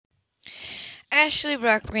Ashley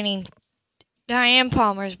Brock reading Diane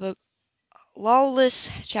Palmer's book,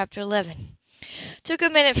 Lawless, Chapter 11. Took a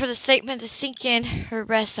minute for the statement to sink in. Her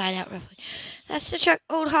breast sighed out roughly. That's the truck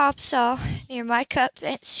old Hobbs saw near my cut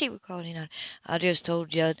fence, she recalled. I just told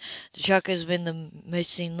Judd. The truck has been the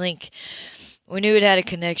missing link. We knew it had a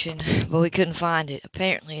connection, but we couldn't find it.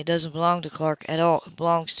 Apparently, it doesn't belong to Clark at all. It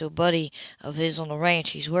belongs to a buddy of his on the ranch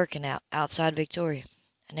he's working outside Victoria.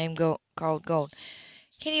 A name called Gold.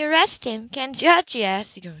 Can you arrest him? Can Judge?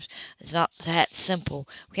 Yes. He goes, it's not that simple.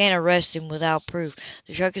 We can't arrest him without proof.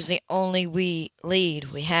 The truck is the only lead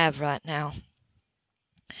we have right now.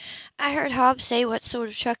 I heard Hobbs say what sort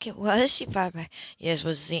of truck it was, she fired back. Yes,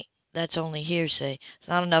 that's only hearsay. It's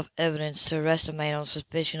not enough evidence to arrest a man on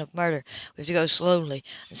suspicion of murder. We have to go slowly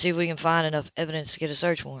and see if we can find enough evidence to get a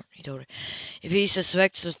search warrant, he told her. If he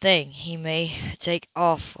suspects a thing, he may take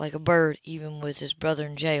off like a bird, even with his brother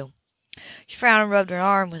in jail. She frowned and rubbed her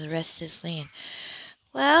arm with a restless hand.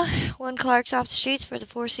 Well, one Clark's off the streets for the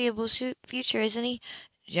foreseeable future, isn't he?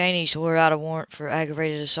 Janie swore out a warrant for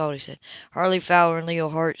aggravated assault, he said. Harley Fowler and Leo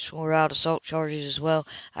Hart swore out assault charges as well.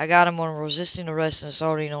 I got him on resisting arrest and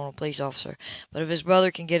assaulting on a police officer. But if his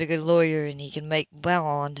brother can get a good lawyer and he can make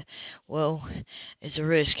bond, well, it's a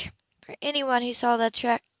risk. For anyone who saw that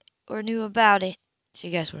track or knew about it, she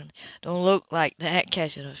guessed one. Don't look like that,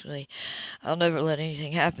 Cassie huskily. I'll never let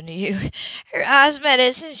anything happen to you. Her eyes met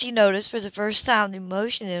his, and she noticed for the first time the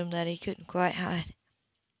emotion in him that he couldn't quite hide.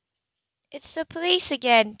 It's the police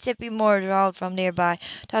again, Tippy Moore drawled from nearby,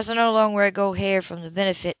 tossing her long red gold hair from the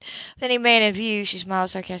benefit of any man in view. She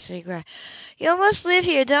smiled sarcastically. You almost live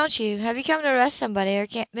here, don't you? Have you come to arrest somebody, or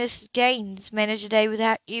can't Miss Gaines manage a day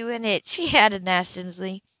without you in it? She added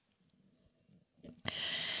nastily.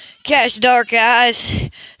 Cash's dark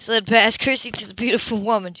eyes slid past Chrissy to the beautiful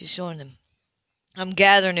woman just joined them. I'm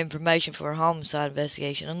gathering information for a homicide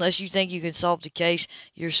investigation. Unless you think you can solve the case,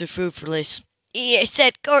 you're superfluous. He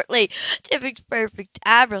said courtly, Tippy's perfect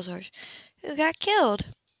eyebrows arched. Who got killed?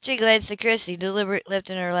 She glanced at Chrissy, deliberately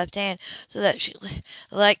lifting her left hand so that the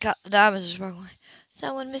light caught the diamonds and sparkled.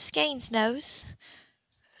 Someone Miss Gaines knows.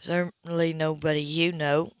 Certainly nobody you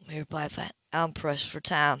know, he replied flat. I'm pressed for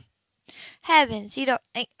time. Heavens, you don't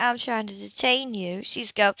think I'm trying to detain you? She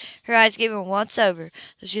scoffed, her eyes giving once over. It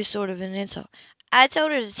was just sort of an insult. I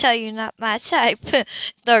told her to tell you not my type.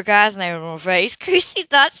 Dark eyes narrowed on her face. Chrissy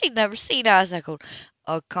thought she'd never seen eyes that cold.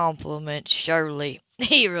 A compliment, surely,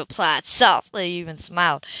 he replied softly, even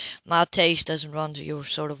smiled. My taste doesn't run to your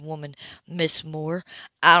sort of woman, Miss Moore.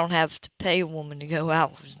 I don't have to pay a woman to go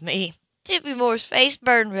out with me. Tippy Moore's face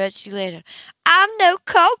burned red. She laid out. I'm no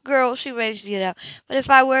cult girl, she managed to get out. But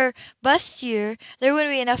if I were bustier, there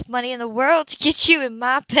wouldn't be enough money in the world to get you in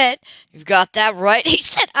my pet. You've got that right, he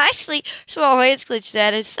said icily. Small hands clenched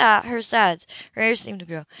at her sides. Her hair seemed to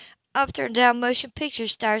grow. I've turned down motion picture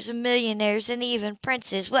stars and millionaires and even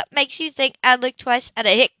princes. What makes you think I'd look twice at a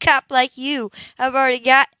hit cop like you? I've already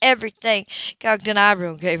got everything. Cocked an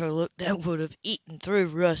eyebrow and gave her a look that would have eaten through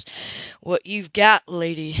rust. What you've got,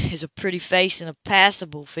 lady, is a pretty face and a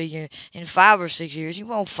passable figure. In 5 or 6 years, you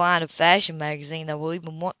won't find a fashion magazine that will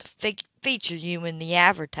even want to feature you in the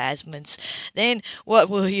advertisements. Then what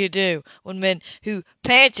will you do when men who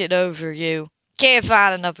panted over you can't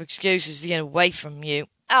find enough excuses to get away from you?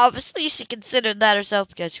 Obviously, she considered that herself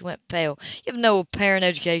because she went pale. You have no apparent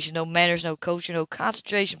education, no manners, no culture, no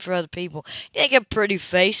concentration for other people. You think a pretty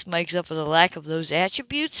face makes up for the lack of those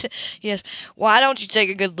attributes? Yes. Why don't you take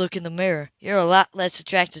a good look in the mirror? You're a lot less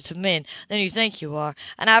attractive to men than you think you are.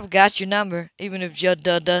 And I've got your number, even if Judd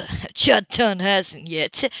Dunn hasn't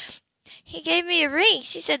yet. He gave me a ring,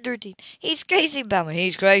 she said to routine. He's crazy about me.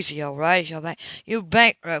 He's crazy, all right, shall back. You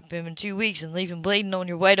bankrupt him in 2 weeks and leave him bleeding on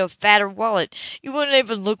your way to a fatter wallet. You wouldn't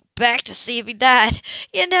even look back to see if he died.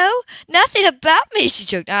 You know, nothing about me, she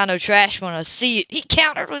joked. I know trash when I see it, he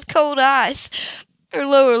countered with cold eyes. Her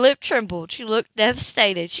lower lip trembled. She looked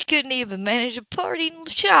devastated. She couldn't even manage a parting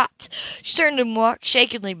shot. She turned and walked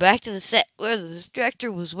shakingly back to the set where the director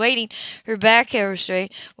was waiting, her back hair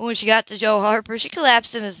straight. But when she got to Joe Harper, she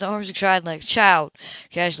collapsed in his arms and cried like a child.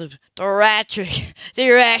 Cash looked. The rat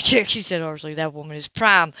trick, she said harshly. That woman is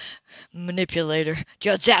prime manipulator.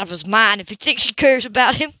 Judd's out of his mind if he thinks she cares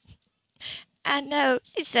about him. I know,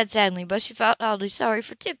 she said sadly, but she felt oddly sorry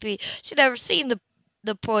for Tippy. She'd never seen the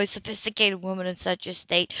poised, sophisticated woman in such a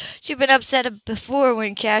state. She'd been upset before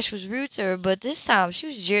when Cash was rude to her, but this time she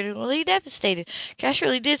was genuinely devastated. Cash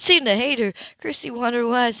really did seem to hate her. Chrissy wondered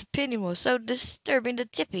why his opinion was so disturbing to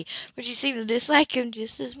Tippy, but she seemed to dislike him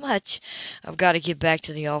just as much. I've got to get back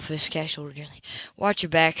to the office, Cash told her gently. Watch your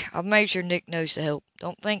back. I've made sure Nick knows to help.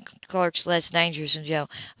 Don't think Clark's less dangerous in jail.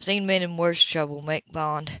 I've seen men in worse trouble make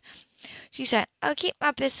bond. She said, I'll keep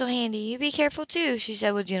my pistol handy. You be careful, too, she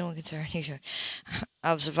said with genuine concern. He said,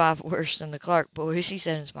 I've survived worse than the Clark boys, he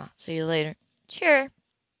said and smiled. See you later. Sure.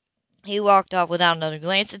 He walked off without another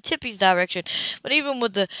glance in Tippy's direction, but even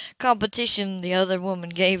with the competition the other woman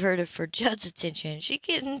gave her for Judd's attention, she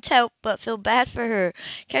couldn't help but feel bad for her.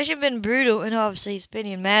 Cash had been brutal, and obviously his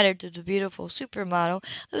opinion mattered to the beautiful supermodel.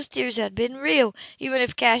 Those tears had been real, even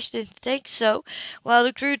if Cash didn't think so. While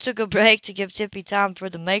the crew took a break to give Tippy time for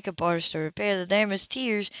the makeup artist to repair the damage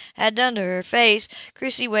tears had done to her face,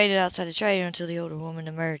 Chrissy waited outside the trailer until the older woman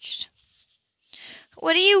emerged.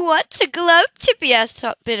 "What do you want to gloat?" Tippy asked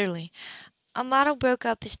bitterly. "A model broke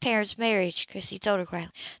up his parents' marriage," Chrissy told her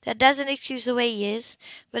quietly. "That doesn't excuse the way he is,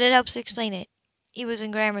 but it helps explain it. He was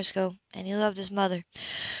in grammar school, and he loved his mother."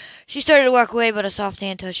 She started to walk away, but a soft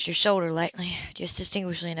hand touched her shoulder lightly, just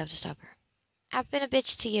distinguishably enough to stop her. "I've been a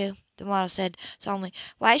bitch to you," the model said solemnly.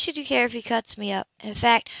 "Why should you care if he cuts me up? In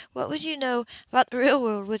fact, what would you know about the real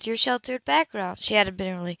world with your sheltered background?" she added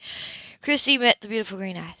bitterly. Chrissy met the beautiful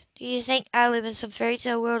green eyes. "Do you think I live in some fairy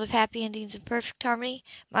tale world of happy endings and perfect harmony?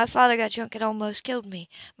 My father got drunk and almost killed me.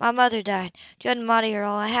 My mother died. Judd and Maudie are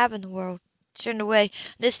all I have in the world." She turned away.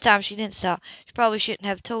 This time she didn't stop. She probably shouldn't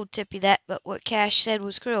have told Tippy that, but what Cash said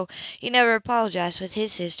was cruel. He never apologized with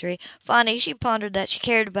his history. Finally, she pondered that she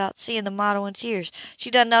cared about seeing the model in tears.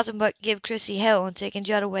 She'd done nothing but give Chrissy hell and taken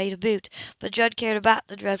Judd away to boot. But Judd cared about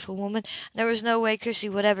the dreadful woman, and there was no way Chrissy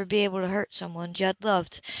would ever be able to hurt someone Judd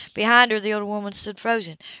loved. Behind her, the older woman stood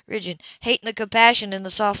frozen, rigid, hating the compassion in the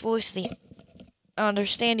soft voice, the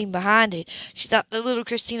understanding behind it. She thought that little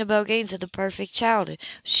Christina Bell Gaines had the perfect childhood.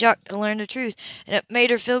 Shocked to learn the truth, and it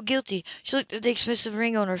made her feel guilty. She looked at the expensive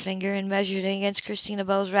ring on her finger and measured it against Christina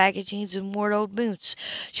Bell's ragged jeans and worn old boots.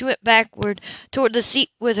 She went backward toward the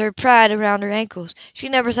seat with her pride around her ankles. She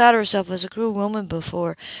never thought of herself as a cruel woman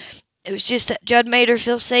before. It was just that Judd made her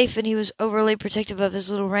feel safe, and he was overly protective of his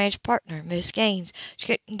little ranch partner, Miss Gaines. She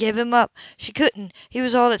couldn't give him up. She couldn't. He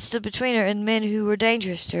was all that stood between her and men who were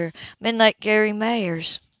dangerous to her. Men like Gary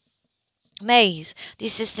Mays, the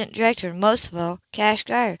assistant director, and most of all, Cash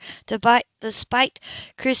Grier. Despite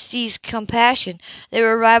Christie's compassion, they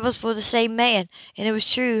were rivals for the same man, and it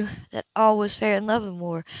was true that all was fair in love and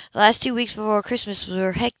war. The last 2 weeks before Christmas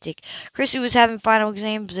were hectic. Christie was having final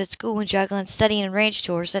exams at school and juggling studying and ranch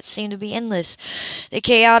chores that seemed to be endless. The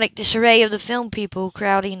chaotic disarray of the film people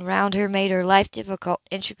crowding round her made her life difficult,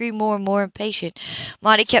 and she grew more and more impatient.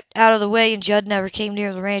 Monty kept out of the way, and Judd never came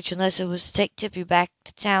near the ranch unless it was to take Tippy back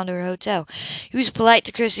to town to her hotel. He was polite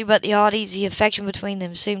to Chrissy, but the odd, easy affection between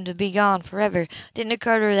them seemed to be gone forever. It didn't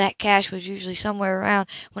occur to her that Cash was usually somewhere around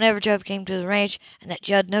whenever Judd came to the ranch, and that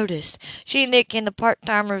Judd noticed. She and Nick and the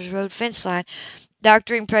part-timers rode fence line,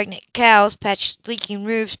 doctoring pregnant cows, patched leaking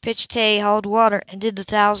roofs, pitched hay, hauled water, and did the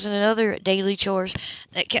thousand and other daily chores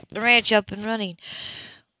that kept the ranch up and running.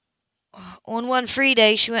 On one free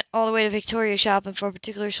day, she went all the way to Victoria shopping for a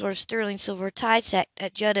particular sort of sterling silver tie set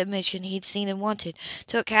that Judd had mentioned he'd seen and wanted.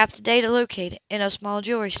 Took half the day to locate it in a small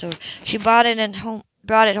jewelry store. She bought it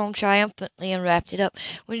home triumphantly and wrapped it up.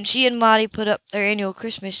 When she and Maudie put up their annual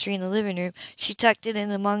Christmas tree in the living room, she tucked it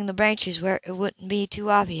in among the branches where it wouldn't be too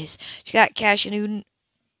obvious. She got Cash a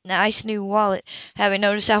nice new wallet, having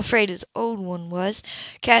noticed how frayed his old one was.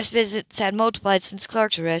 Cass' visits had multiplied since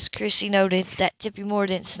Clark's arrest. Chrissy noted that Tippy Moore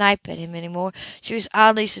didn't snipe at him anymore. She was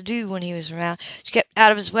oddly subdued when he was around. She kept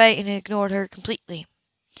out of his way and ignored her completely.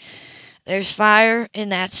 "There's fire in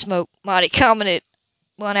that smoke," Maudie commented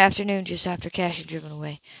one afternoon just after Cash had driven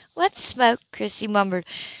away. "What smoke?" Chrissy mumbled,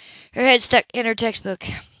 her head stuck in her textbook.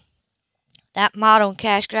 "That model and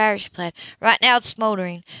Cash Grier," she replied. "Right now it's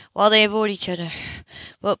smoldering, while they avoid each other.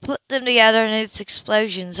 But put them together and it's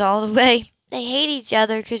explosions all the way." "They hate each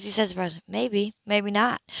other," Chrissy said surprisingly. "Maybe, maybe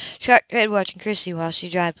not." She cocked her head watching Chrissy while she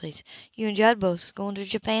dried, please. "You and Judd both going to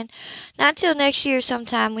Japan?" "Not till next year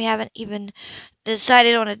sometime. We haven't even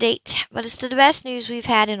decided on a date, but it's the best news we've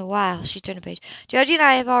had in a while." She turned the page. "Judge and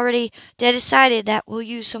I have already decided that we'll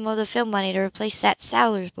use some of the film money to replace that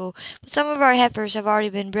Salers bull, but some of our heifers have already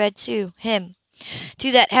been bred to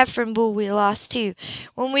that heifer bull we lost too.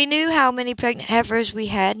 When we knew how many pregnant heifers we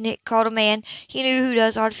had, Nick called a man he knew who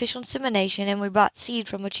does artificial insemination, and we bought seed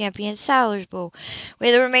from a champion Salers bull. We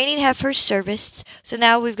had the remaining heifers serviced, so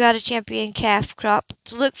now we've got a champion calf crop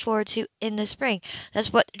to look forward to in the spring.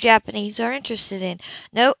 That's what the Japanese are interested in.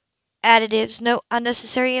 No additives, no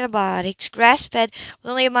unnecessary antibiotics, grass-fed with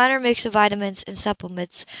only a minor mix of vitamins and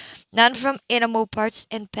supplements, none from animal parts,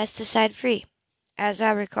 and pesticide-free." "As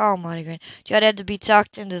I recall," Monty grinned, "Judd had to be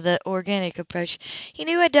talked into the organic approach. He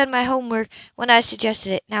knew I'd done my homework when I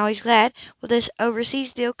suggested it. Now he's glad, with this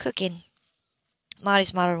overseas deal cooking." Monty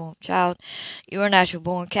smiled at her. "Child, you're a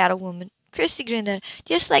natural-born cattle woman. Christy grinned at her.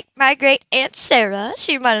 Just like my great Aunt Sarah,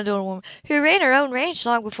 she reminded the old woman, who ran her own ranch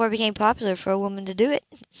long before it became popular for a woman to do it.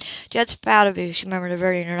 Judd's proud of you, she murmured,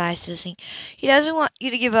 averting her eyes to sink. He doesn't want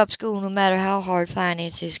you to give up school no matter how hard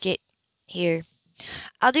finances get here.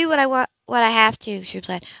 I'll do what I have to, she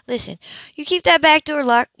replied. Listen, you keep that back door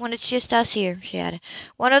locked when it's just us here, she added.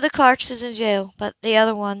 One of the Clarks is in jail, but the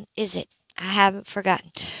other one isn't. I haven't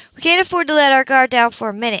forgotten. We can't afford to let our guard down for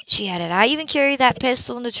a minute, she added. I even carry that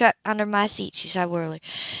pistol in the truck under my seat, she sighed wearily.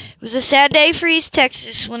 It was a sad day for East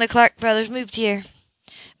Texas when the Clark brothers moved here.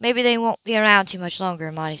 Maybe they won't be around too much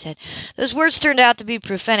longer, Monty said. Those words turned out to be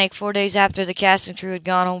prophetic. 4 days after the cast and crew had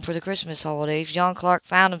gone home for the Christmas holidays, John Clark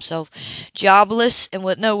found himself jobless and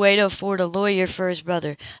with no way to afford a lawyer for his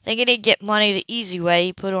brother. Thinking he'd get money the easy way,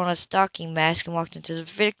 he put on a stocking mask and walked into the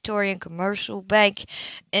Victorian Commercial Bank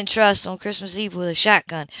and Trust on Christmas Eve with a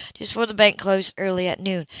shotgun, just before the bank closed early at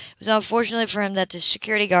noon. It was unfortunate for him that the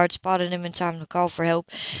security guard spotted him in time to call for help,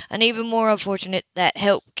 and even more unfortunate that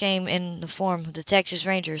help came in the form of the Texas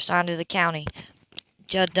Ranger assigned to the county,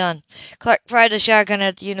 Judd Dunn. Clark fired the shotgun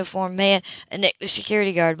at the uniformed man and nicked the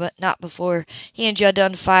security guard, but not before he and Judd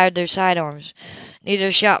Dunn fired their sidearms. Neither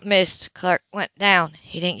shot missed. Clark went down.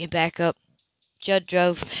 He didn't get back up. Judd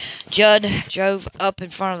drove up in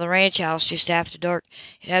front of the ranch house just after dark.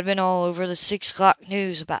 It had been all over the 6 o'clock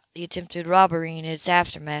news about the attempted robbery and its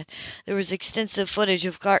aftermath. There was extensive footage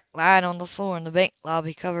of Clark lying on the floor in the bank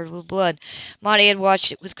lobby covered with blood. Maudie had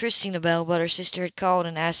watched it with Christina Bell, but her sister had called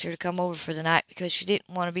and asked her to come over for the night because she didn't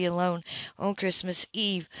want to be alone on Christmas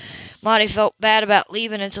Eve. Maudie felt bad about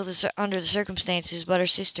leaving under the circumstances, but her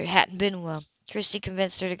sister hadn't been well. Christy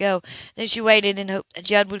convinced her to go. Then she waited and hoped that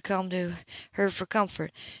Judd would come to her for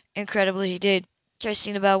comfort. Incredibly, he did.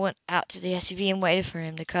 Christina Bell went out to the SUV and waited for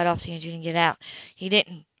him to cut off the engine and get out. He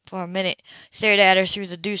didn't. For a minute, stared at her through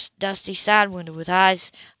the dusty side window with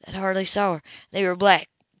eyes that hardly saw her. They were black,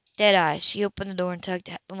 dead eyes. She opened the door and tugged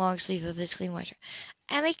at the long sleeve of his clean white shirt.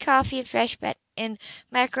 I make coffee and fresh bread and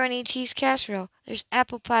macaroni and cheese casserole. There's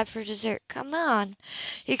apple pie for dessert. Come on.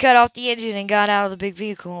 He cut off the engine and got out of the big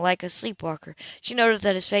vehicle like a sleepwalker. She noticed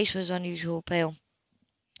that his face was unusually pale.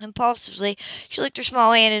 Impulsively, she licked her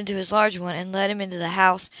small hand into his large one and led him into the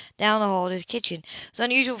house, down the hall to the kitchen. It was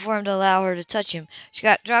unusual for him to allow her to touch him. She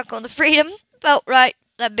got drunk on the freedom. Felt right.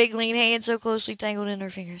 That big lean hand so closely tangled in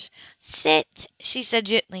her fingers. Sit, she said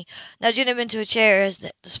gently, nudging him into a chair as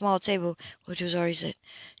the small table, which was already set.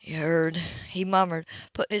 You heard, he murmured,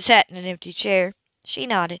 putting his hat in an empty chair. She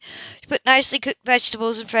nodded. She put nicely cooked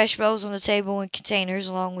vegetables and fresh rolls on the table in containers,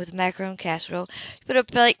 along with macaroni casserole. She put a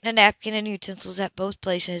plate and a napkin and utensils at both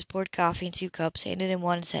places, poured coffee in 2 cups, handed him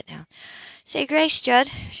one, and sat down. Say grace, Judd,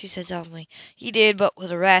 she said softly. He did, but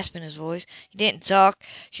with a rasp in his voice. He didn't talk.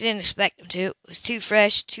 She didn't expect him to. It was too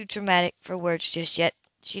fresh, too dramatic for words just yet.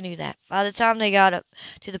 She knew that. By the time they got up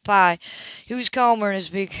to the pie, he was calmer and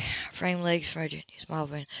his big frame legs frigid. He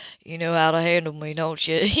smiled. You know how to handle me, don't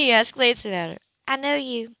you? He asked, glancing at her. I know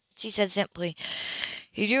you, she said simply.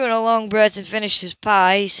 He drew in a long breath and finished his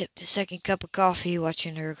pie. He sipped his second cup of coffee,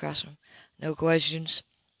 watching her across from him. No questions.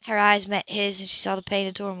 Her eyes met his, and she saw the pain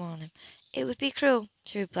and turmoil on him. It would be cruel,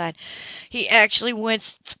 she replied. He actually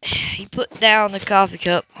winced. He put down the coffee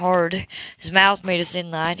cup hard. His mouth made a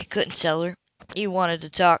thin line. He couldn't tell her. He wanted to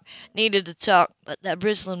talk, needed to talk, but that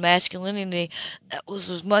bristling masculinity that was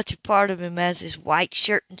as much a part of him as his white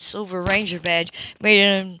shirt and silver ranger badge made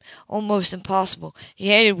it almost impossible. He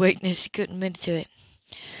hated weakness. He couldn't admit to it.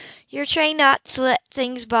 You're trained not to let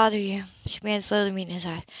things bother you, she began slowly meeting his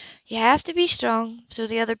eyes. You have to be strong so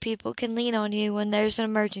the other people can lean on you when there's an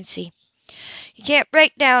emergency. You can't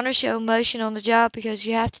break down or show emotion on the job because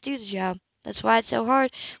you have to do the job. That's why it's so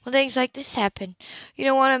hard when things like this happen. You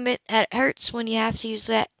don't want to admit that it hurts when you have to use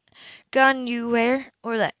that gun you wear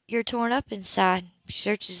or that you're torn up inside. She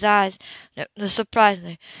searched his eyes. No surprise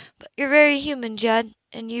there. But you're very human, Judd,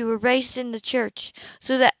 and you were raised in the church,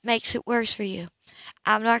 so that makes it worse for you.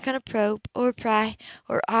 I'm not going to probe or pry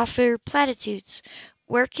or offer platitudes.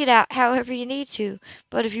 Work it out however you need to,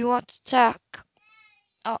 but if you want to talk,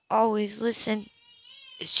 I'll always listen.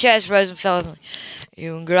 His chest rose and fell.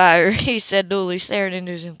 You and Grier, he said dully, staring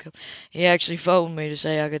into his income. He actually phoned me to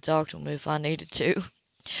say I could talk to him if I needed to.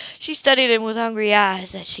 She studied him with hungry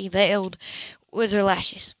eyes that she veiled with her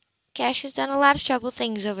lashes. Cash has done a lot of troubled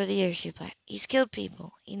things over the years, she replied. He's killed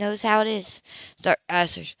people. He knows how it is. Stark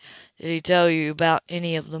asked her, did he tell you about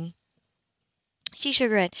any of them? She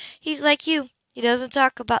shook her head. He's like you. He doesn't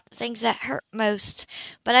talk about the things that hurt most.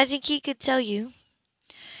 But I think he could tell you.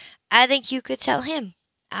 I think you could tell him.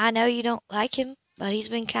 I know you don't like him, but he's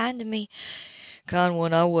been kind to me. Con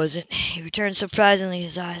when I wasn't, he returned surprisingly,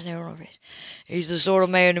 his eyes narrowed over his. He's the sort of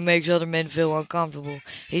man who makes other men feel uncomfortable.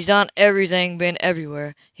 He's done everything, been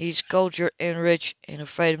everywhere. He's cultured and rich and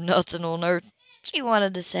afraid of nothing on earth. She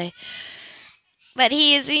wanted to say, but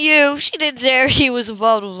he isn't you. She didn't dare. He was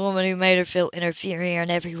involved with a woman who made her feel inferior in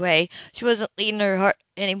every way. She wasn't leading her heart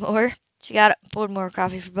anymore. She got up and poured more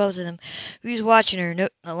coffee for both of them. He was watching her,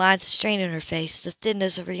 noting the lines of strain in her face, the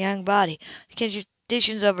thinness of her young body, the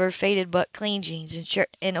conditions of her faded but clean jeans and shirt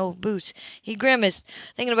and old boots. He grimaced,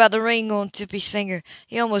 thinking about the ring on Tippy's finger.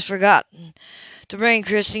 He almost forgotten to bring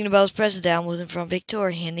Christine Bell's present down with him from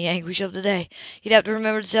Victoria in the anguish of the day. He'd have to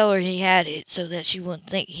remember to tell her he had it, so that she wouldn't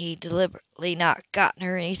think he'd deliberately not gotten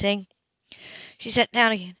her anything. She sat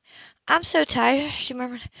down again. I'm so tired, she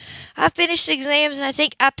murmured. I've finished the exams and I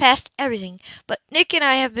think I passed everything. But Nick and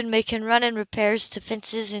I have been making running repairs to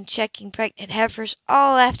fences and checking pregnant heifers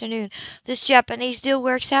all afternoon. If this Japanese deal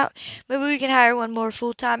works out, maybe we can hire one more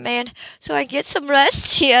full-time man so I can get some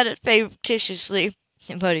rest, she added facetiously.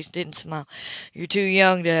 But he didn't smile. You're too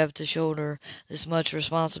young to have to shoulder this much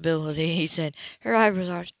responsibility, he said. Her eyebrows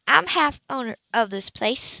arched. I'm half owner of this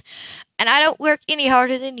place, and I don't work any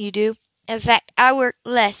harder than you do. In fact, I work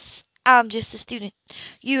less. I'm just a student.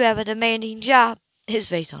 You have a demanding job. His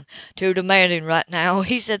face on. Too demanding right now,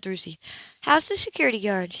 he said through his teeth. How's the security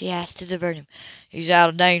guard? She asked to divert him. He's out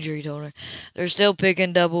of danger, he told her. They're still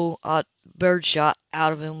picking double bird shot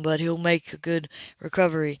out of him, but he'll make a good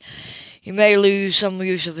recovery. He may lose some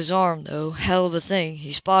use of his arm, though. Hell of a thing.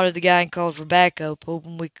 He spotted the guy and called for backup,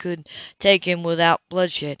 hoping we could take him without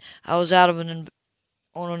bloodshed. I was out on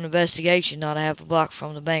an investigation not a half a block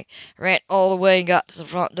from the bank. I ran all the way and got to the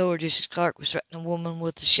front door just as Clark was threatening a woman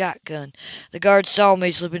with a shotgun. The guard saw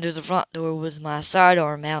me slip into the front door with my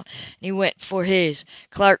sidearm out, and he went for his.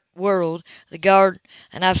 Clark whirled. The guard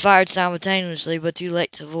and I fired simultaneously, but too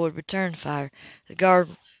late to avoid return fire. The guard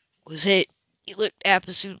was hit. He looked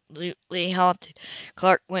absolutely haunted.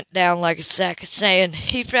 Clark went down like a sack of sand.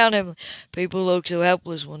 He frowned heavily. People look so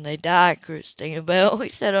helpless when they die, Christina Bell, he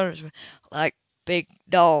said under his breath, like big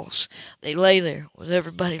dolls. They lay there, with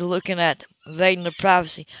everybody looking at them, invading their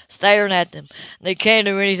privacy, staring at them. They can't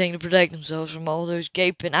do anything to protect themselves from all those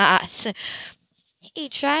gaping eyes. He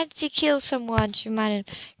tried to kill someone, she reminded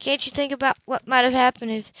him. Can't you think about what might have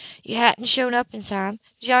happened if you hadn't shown up in time?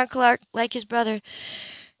 John Clark, like his brother,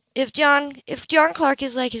 if John Clark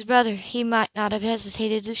is like his brother, he might not have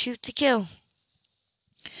hesitated to shoot to kill.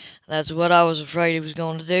 That's what I was afraid he was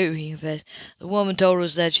going to do, he confessed. The woman told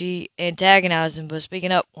us that she antagonized him by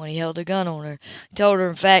speaking up when he held a gun on her. He told her,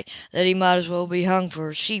 in fact, that he might as well be hung for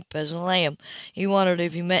a sheep as a lamb. He wondered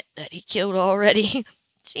if he meant that he killed already.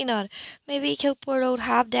 She nodded. Maybe he killed poor old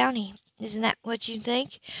Hob Downey. Isn't that what you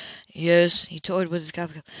think? Yes, he toyed with his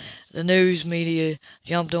coffee cup. The news media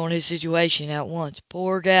jumped on his situation at once.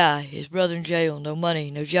 Poor guy, his brother in jail, no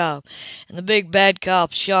money, no job. And the big bad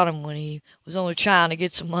cops shot him when he was only trying to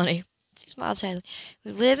get some money. She smiled sadly.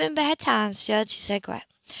 We live in bad times, Judge, she said quietly.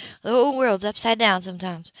 The whole world's upside down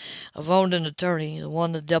sometimes. I phoned an attorney, the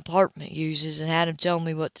one the department uses, and had him tell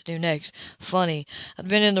me what to do next. Funny, I've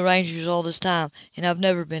been in the Rangers all this time, and I've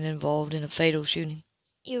never been involved in a fatal shooting.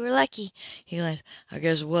 You were lucky, he laughed. I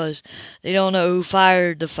guess it was. They don't know who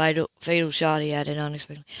fired the fatal shot, he added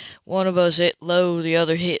unexpectedly. One of us hit low, the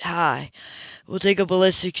other hit high. We'll take a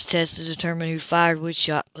ballistics test to determine who fired which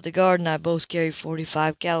shot, but the guard and I both carry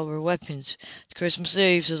 .45 caliber weapons. It's Christmas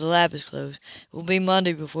Eve, so the lab is closed. It will be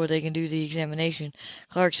Monday before they can do the examination.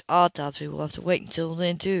 Clark's autopsy will have to wait until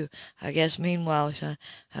then, too. I guess meanwhile, I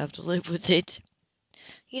have to live with it.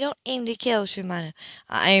 You don't aim to kill, she reminded him.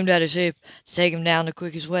 I aimed at his hip to take him down the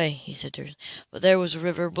quickest way, he said tersely. But there was a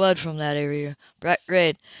river of blood from that area, bright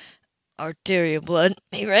red, arterial blood.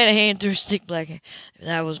 He ran a hand through his thick black hair.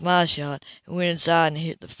 That was my shot. It went inside and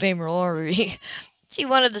hit the femoral artery. She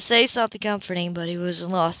wanted to say something comforting, but he was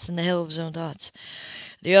lost in the hell of his own thoughts.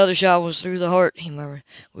 The other shot was through the heart, he murmured.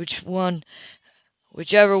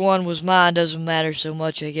 Whichever one was mine doesn't matter so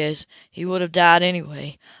much, I guess. He would have died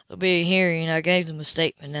anyway. There'll be a hearing. I gave them a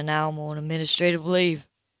statement, and now I'm on administrative leave.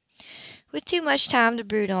 With too much time to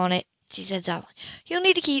brood on it, she said softly. You'll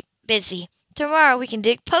need to keep busy. Tomorrow we can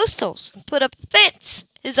dig post holes and put up a fence.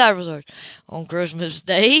 His eyebrows arched. On Christmas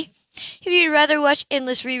Day? If you'd rather watch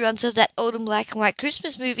endless reruns of that old and black and white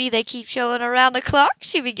Christmas movie they keep showing around the clock,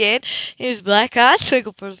 she began. His black eyes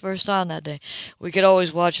twinkled for the first time that day. We could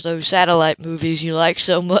always watch those satellite movies you like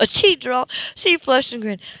so much, he drawled. She flushed and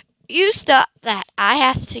grinned. You stop that. I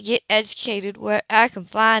have to get educated where I can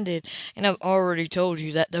find it. And I've already told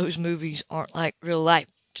you that those movies aren't like real life.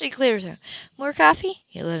 She cleared her. More coffee?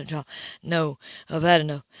 He let it drop. No, I've had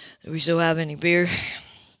enough. Do we still have any beer?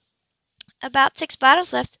 About 6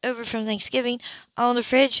 bottles left over from Thanksgiving on the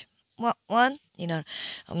fridge. Want one?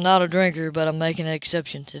 I'm not a drinker, but I'm making an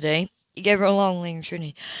exception today. He gave her a long, lean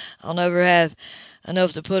grin. I'll never have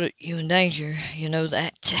enough to put you in danger. You know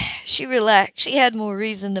that. She relaxed. She had more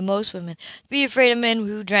reason than most women to be afraid of men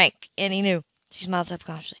who drank, and he knew. She smiled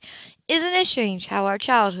subconsciously. Isn't it strange how our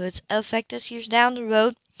childhoods affect us years down the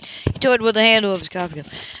road? He toyed with the handle of his coffee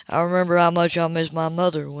cup. I remember how much I missed my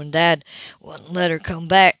mother when Dad wouldn't let her come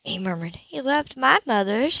back. He murmured. He loved my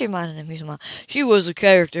mother, she reminded him. He smiled. She was a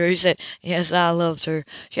character, he said. Yes, I loved her.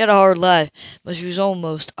 She had a hard life, but she was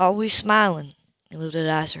almost always smiling. He lifted his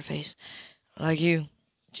eyes to her face. Like you.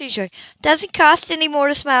 She shrugged. Doesn't cost any more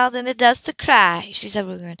to smile than it does to cry, she said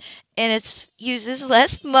with a grin. And it uses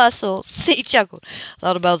less muscles. He chuckled.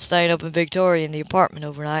 Thought about staying up in Victoria in the apartment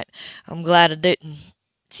overnight. I'm glad I didn't.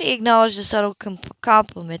 She acknowledged the subtle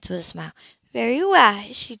compliments with a smile. Very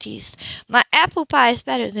wise, she teased. My apple pie is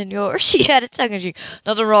better than yours, she added tongue-in-cheek.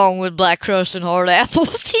 Nothing wrong with black crust and hard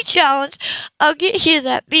apples, he challenged. I'll get you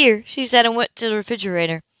that beer, she said, and went to the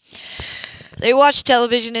refrigerator. They watched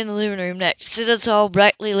television in the living room next to the tall,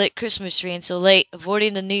 brightly lit Christmas tree until late,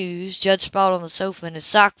 avoiding the news. Judd sprawled on the sofa in his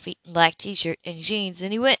sock feet and black t-shirt and jeans,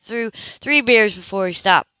 and he went through 3 beers before he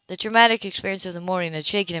stopped. The traumatic experience of the morning had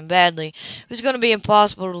shaken him badly. It was going to be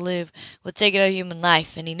impossible to live with taking a human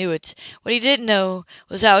life, and he knew it. What he didn't know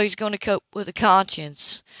was how he was going to cope with a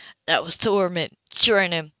conscience that was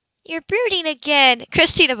torturing him. You're brooding again,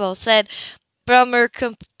 Christina Bowles said from her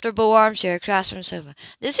comfortable armchair across from the sofa.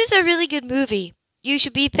 This is a really good movie. You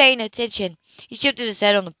should be paying attention. He shifted his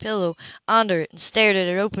head on the pillow under it and stared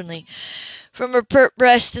at her openly. From her pert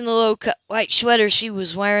breast and the low-cut white sweater she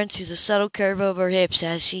was wearing to the subtle curve of her hips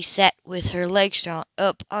as she sat with her legs drawn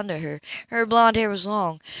up under her. Her blonde hair was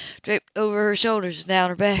long, draped over her shoulders and down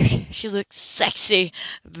her back. She looked sexy,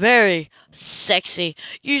 very sexy.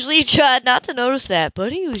 Usually he tried not to notice that,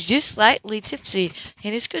 but he was just slightly tipsy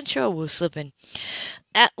and his control was slipping.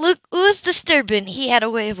 That look was disturbing. He had a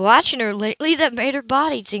way of watching her lately that made her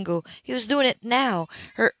body tingle. He was doing it now.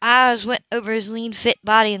 Her eyes went over his lean, fit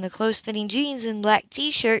body in the close-fitting jeans and black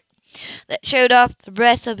t-shirt that showed off the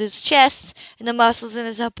breadth of his chest and the muscles in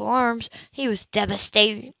his upper arms. He was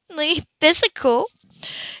devastatingly physical.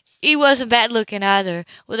 He wasn't bad looking either,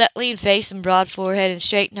 with that lean face and broad forehead and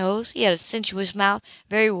straight nose. He had a sensuous mouth,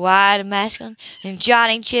 very wide and masculine, and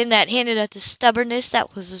jutting chin that hinted at the stubbornness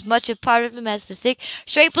that was as much a part of him as the thick,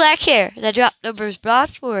 straight black hair that dropped over his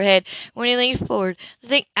broad forehead when he leaned forward, the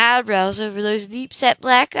thick eyebrows over those deep-set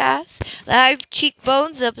black eyes, the high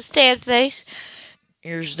cheekbones up his tanned face.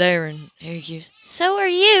 Here's Darren, he accused. So are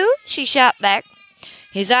you, she shot back.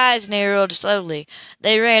 His eyes narrowed slowly.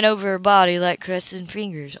 They ran over her body like caressing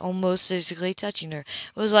fingers, almost physically touching her.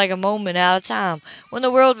 It was like a moment out of time, when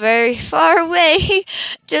the world very far away,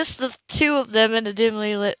 just the two of them in the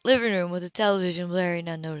dimly lit living room with the television blaring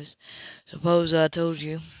unnoticed. Suppose I told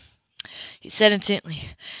you, he said intently,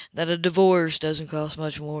 that a divorce doesn't cost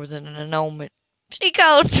much more than an annulment. She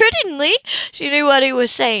called prettily. She knew what he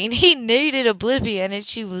was saying. He needed oblivion, and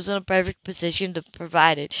she was in a perfect position to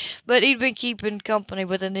provide it. But he'd been keeping company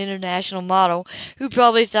with an international model who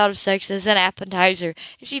probably thought of sex as an appetizer,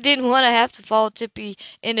 and she didn't want to have to fall tippy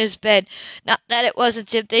in his bed. Not that it wasn't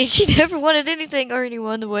tempting. She never wanted anything or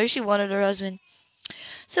anyone the way she wanted her husband.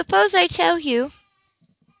 Suppose I tell you,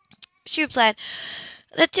 she replied,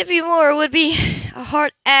 that Tippy Moore would be a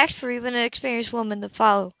hard act for even an experienced woman to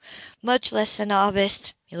follow, much less a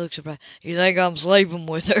novice. He looked surprised. You think I'm sleeping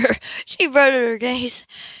with her? She averted her gaze.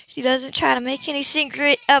 She doesn't try to make any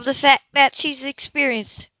secret of the fact that she's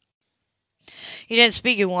experienced. He didn't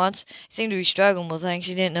speak at once. He seemed to be struggling with things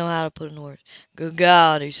he didn't know how to put in words. Good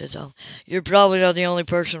God, he said softly. You're probably not the only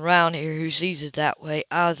person around here who sees it that way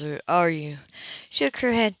either, are you? She shook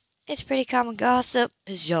her head. It's pretty common gossip.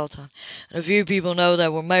 His jaw tightened. And a few people know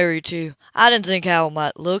that we're married, too. I didn't think how it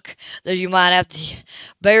might look, that you might have to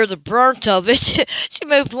bear the brunt of it. She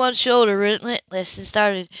moved one shoulder relentless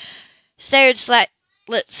and stared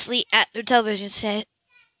slightly at the television set.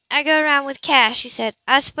 I go around with cash, she said.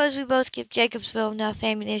 I suppose we both give Jacobsville enough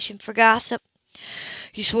ammunition for gossip.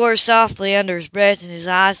 He swore softly under his breath, and his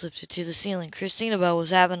eyes lifted to the ceiling. Christina Bell was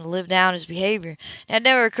having to live down his behavior. It had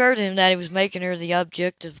never occurred to him that he was making her the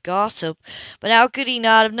object of gossip. But how could he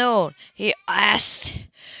not have known? He asked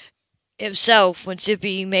himself when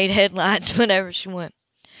Tippy made headlines whenever she went.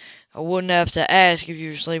 I wouldn't have to ask if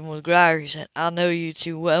you were sleeping with Grier, he said. I know you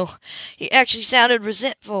too well. He actually sounded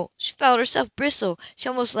resentful. She felt herself bristle. She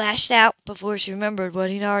almost lashed out before she remembered what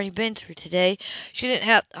he'd already been through today. She didn't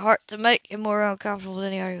have the heart to make him more uncomfortable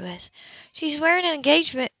than he already was. She's wearing an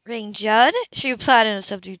engagement ring, Judd, she replied in a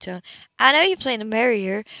subdued tone. I know you plan to marry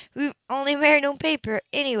her. We've only married on paper,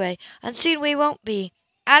 anyway, and soon we won't be.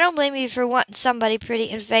 I don't blame you for wanting somebody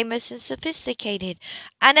pretty and famous and sophisticated.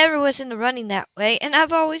 I never was in the running that way, and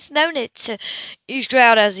I've always known it. He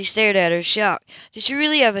growled as he stared at her, shocked. Did she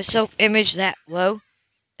really have a self-image that low?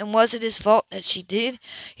 And was it his fault that she did?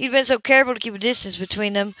 He'd been so careful to keep a distance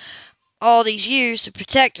between them all these years to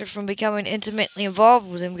protect her from becoming intimately involved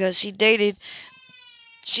with him because she dated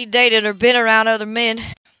or been around other men.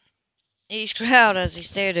 He growled as he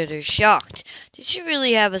stared at her, shocked. Did she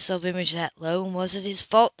really have a self-image that low, and was it his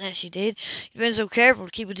fault that she did? He'd been so careful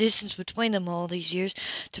to keep a distance between them all these years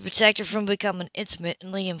to protect her from becoming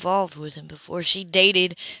intimately involved with him before she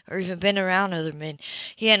dated or even been around other men.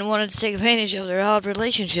 He hadn't wanted to take advantage of their odd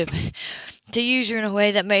relationship, to use her in a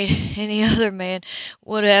way that made any other man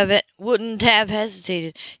wouldn't have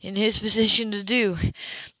hesitated in his position to do.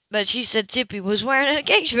 But she said Tippy was wearing an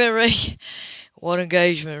engagement ring. What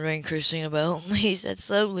engagement ring, Christina Bell? He said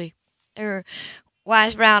slowly. Her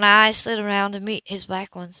wise brown eyes slid around to meet his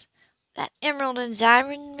black ones. That emerald and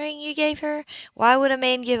diamond ring you gave her? Why would a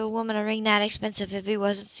man give a woman a ring that expensive if he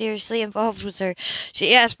wasn't seriously involved with her?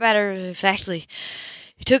 She asked matter-of-factly.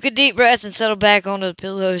 He took a deep breath and settled back onto the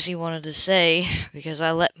pillows. He wanted to say, because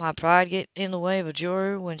I let my pride get in the way of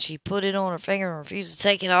adoring her when she put it on her finger and refused to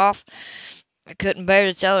take it off. I couldn't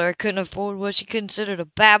bear to tell her I couldn't afford what she considered a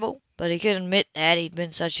babble, but he couldn't admit that he'd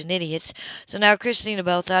been such an idiot. So now Christina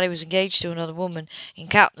Bell thought he was engaged to another woman, and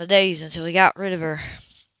counting the days until he got rid of her.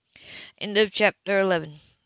 End of chapter 11.